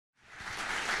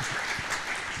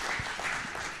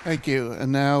Thank you.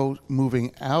 And now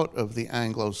moving out of the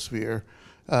Anglosphere,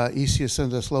 Iscia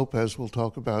Cendes-Lopes will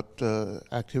talk about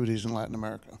activities in Latin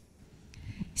America.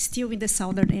 Still in the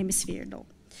Southern Hemisphere, though.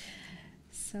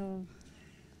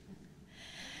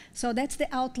 So that's the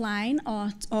outline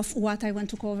of what I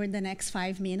want to cover in the next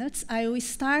 5 minutes. I will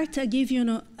start giving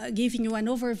you an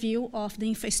overview of the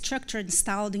infrastructure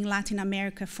installed in Latin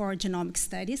America for genomic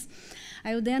studies.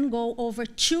 I will then go over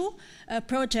 2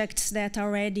 projects that are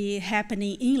already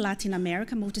happening in Latin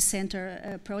America,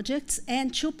 multi-center projects,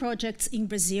 and 2 projects in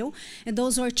Brazil. And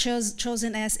those were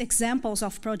chosen as examples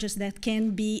of projects that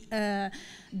can be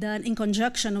done in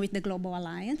conjunction with the Global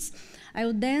Alliance. I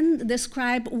will then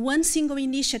describe one single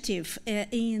initiative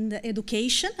in the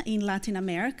education in Latin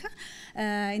America,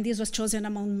 and this was chosen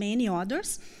among many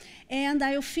others. And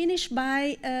I will finish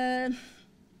by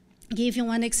giving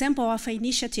one example of an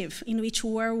initiative in which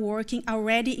we are working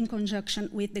already in conjunction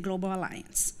with the Global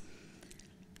Alliance.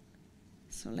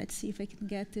 So let's see if I can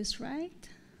get this right.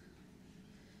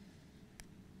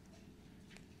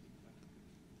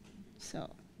 So,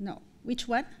 no, which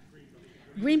one?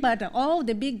 Green button. Oh,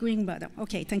 the big green button.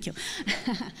 Okay, thank you.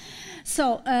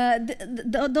 So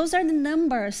those are the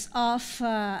numbers of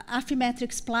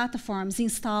Affymetrix platforms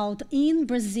installed in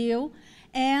Brazil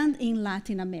and in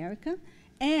Latin America.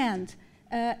 And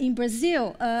in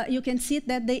Brazil, you can see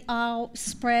that they are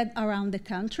spread around the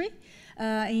country,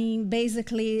 in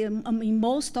basically in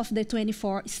most of the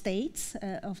 24 states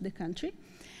of the country.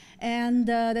 And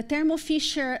the Thermo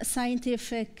Fisher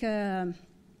scientific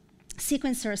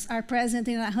sequencers are present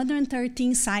in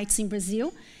 113 sites in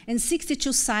Brazil and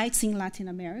 62 sites in Latin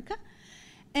America.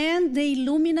 And the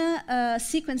Illumina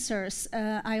sequencers,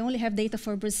 I only have data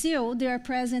for Brazil, they are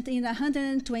present in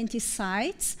 120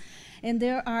 sites, and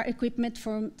there are equipment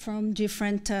from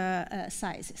different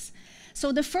sizes.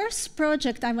 So the first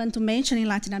project I want to mention in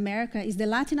Latin America is the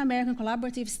Latin American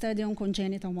Collaborative Study on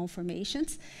Congenital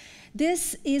Malformations.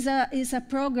 This is a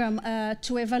program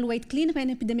to evaluate clinical and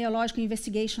epidemiological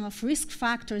investigation of risk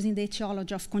factors in the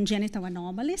etiology of congenital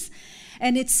anomalies.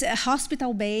 And it's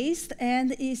hospital-based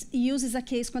and uses a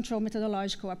case control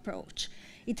methodological approach.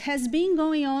 It has been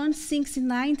going on since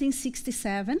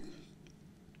 1967.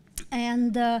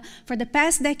 And for the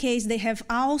past decades, they have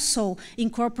also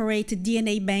incorporated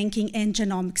DNA banking and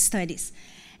genomic studies.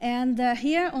 And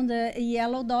here on the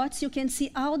yellow dots, you can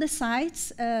see all the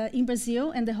sites in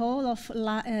Brazil and the whole of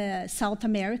South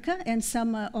America and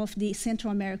some of the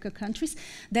Central America countries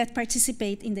that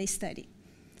participate in the study.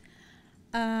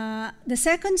 The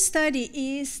second study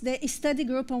is the study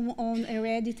group on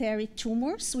hereditary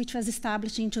tumors, which was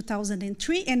established in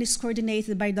 2003 and is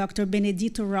coordinated by Dr.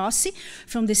 Benedito Rossi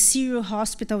from the Sírio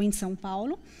Hospital in São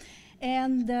Paulo.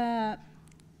 And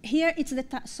here it's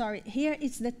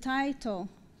the title.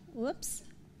 Whoops.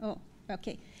 Oh,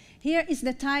 okay. Here is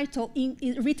the title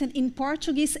written in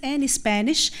Portuguese and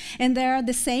Spanish, and they are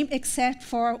the same except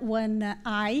for one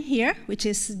I here, which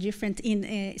is different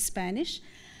in Spanish.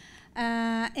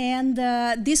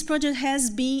 This project has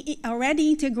been already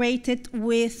integrated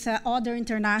with other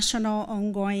international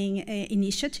ongoing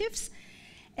initiatives.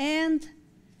 And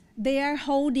they are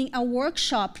holding a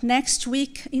workshop next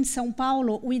week in São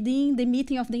Paulo within the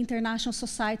meeting of the International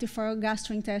Society for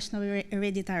Gastrointestinal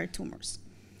Hereditary Tumors.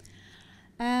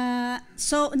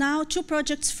 So now 2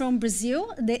 projects from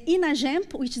Brazil. The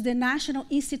INAGEMP, which is the National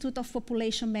Institute of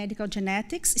Population Medical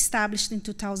Genetics, established in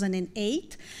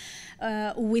 2008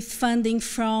 with funding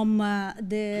from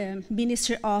the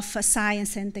Ministry of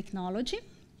Science and Technology.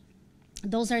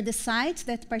 Those are the sites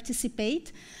that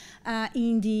participate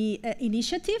in the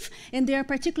initiative, and they are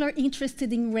particularly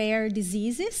interested in rare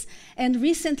diseases. And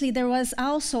recently, there was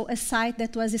also a site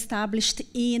that was established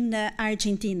in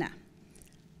Argentina.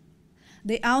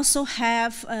 They also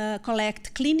have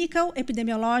collect clinical,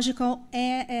 epidemiological,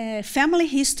 family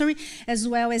history, as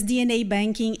well as DNA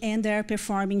banking, and they are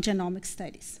performing genomic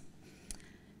studies.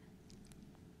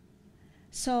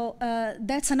 So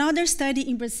that's another study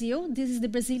in Brazil. This is the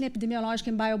Brazilian Epidemiological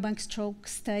and Biobank Stroke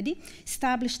Study,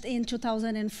 established in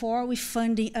 2004 with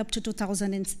funding up to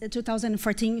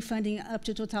 2014, funding up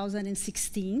to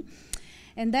 2016.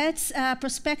 And that's a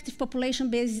prospective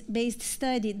population-based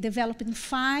study developed in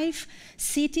 5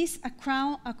 cities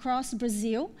across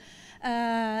Brazil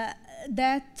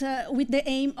with the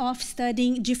aim of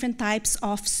studying different types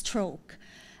of stroke.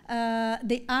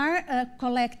 They are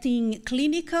collecting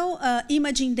clinical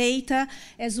imaging data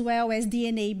as well as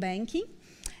DNA banking.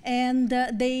 And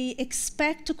they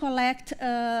expect to collect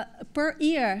per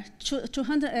year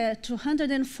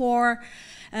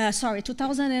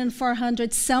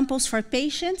 2,400 samples for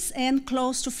patients and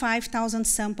close to 5,000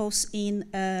 samples in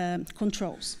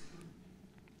controls.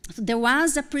 There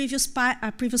was a previous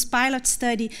pilot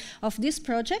study of this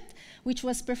project, which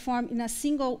was performed in a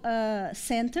single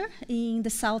center in the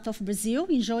south of Brazil,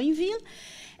 in Joinville,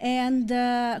 and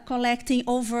collecting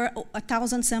over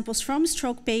 1,000 samples from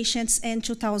stroke patients and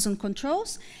 2,000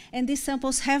 controls. And these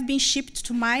samples have been shipped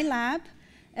to my lab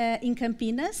in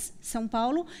Campinas, São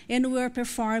Paulo, and we're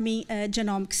performing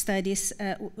genomic studies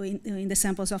in the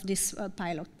samples of this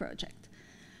pilot project.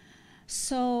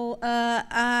 So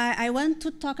I want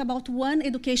to talk about one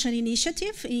education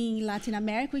initiative in Latin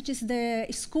America, which is the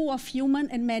School of Human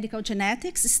and Medical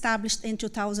Genetics, established in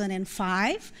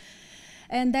 2005.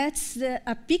 And that's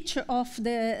a picture of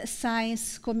the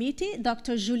science committee,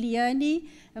 Dr. Juliane,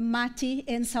 Mati,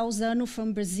 and Salzano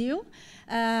from Brazil,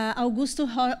 Augusto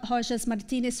Rojas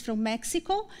Martinez from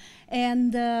Mexico,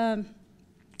 and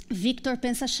Victor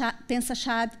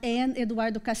Pensachad and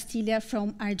Eduardo Castilla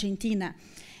from Argentina.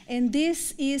 And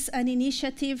this is an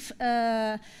initiative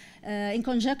in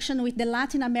conjunction with the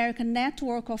Latin American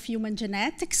Network of Human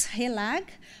Genetics, HELAG,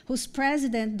 whose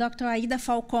president, Dr. Aida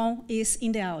Falcon, is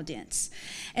in the audience.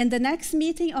 And the next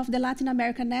meeting of the Latin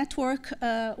American Network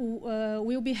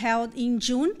will be held in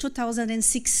June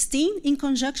 2016 in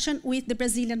conjunction with the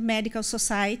Brazilian Medical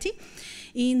Society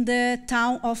in the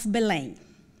town of Belém.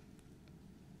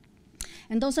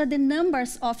 And those are the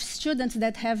numbers of students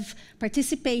that have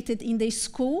participated in the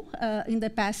school in the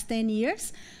past 10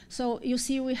 years. So you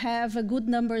see we have good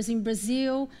numbers in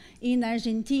Brazil, in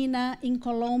Argentina, in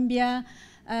Colombia,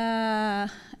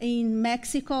 in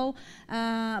Mexico,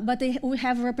 but we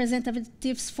have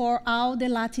representatives for all the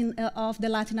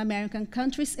Latin American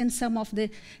countries and some of the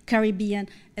Caribbean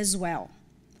as well.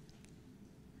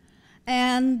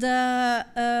 And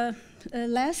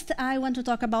last, I want to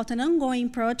talk about an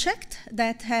ongoing project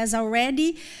that has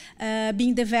already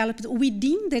been developed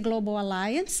within the Global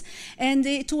Alliance, and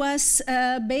it was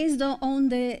based on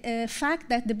the fact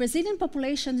that the Brazilian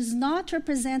population is not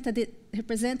represented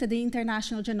in the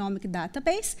International Genomic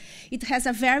Database. It has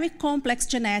a very complex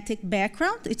genetic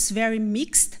background. It's very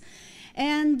mixed.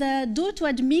 And due to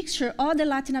admixture, all the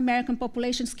Latin American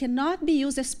populations cannot be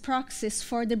used as proxies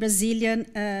for the Brazilian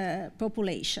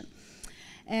population.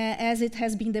 As it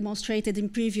has been demonstrated in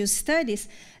previous studies,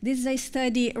 this is a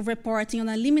study reporting on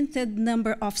a limited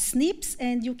number of SNPs,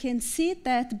 and you can see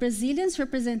that Brazilians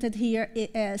represented here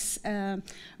as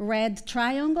red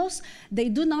triangles. They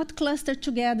do not cluster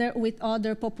together with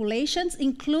other populations,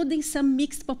 including some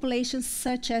mixed populations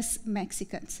such as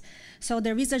Mexicans. So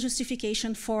there is a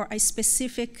justification for a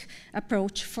specific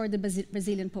approach for the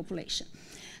Brazilian population.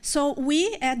 So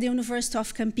we at the University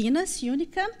of Campinas,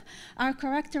 UNICamp, are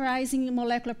characterizing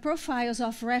molecular profiles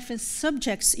of reference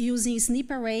subjects using SNP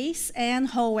arrays and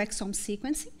whole exome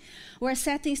sequencing. We're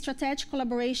setting strategic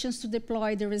collaborations to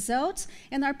deploy the results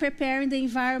and are preparing the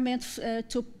environment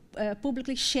to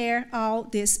publicly share all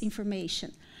this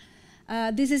information.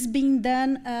 This is being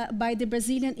done by the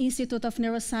Brazilian Institute of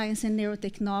Neuroscience and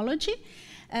Neurotechnology,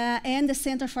 and the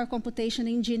Center for Computation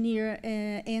Engineer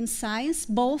and Science,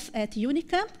 both at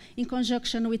UNICamp, in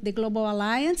conjunction with the Global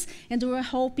Alliance, and we're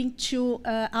hoping to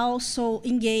also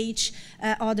engage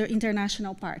other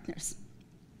international partners.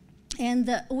 And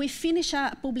we finish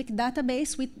a public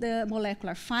database with the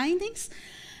molecular findings,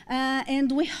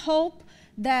 and we hope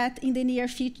that in the near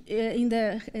future, in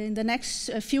the next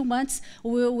few months,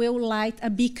 we will light a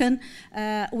beacon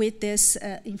with this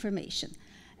information.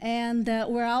 And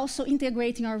we're also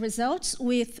integrating our results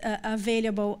with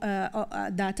available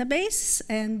database.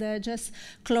 And just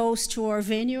close to our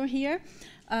venue here,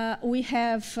 we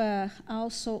have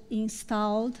also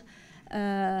installed,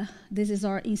 this is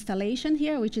our installation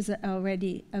here, which is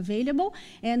already available.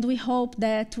 And we hope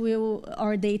that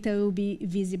our data will be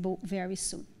visible very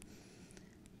soon.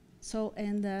 So,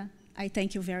 and I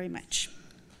thank you very much.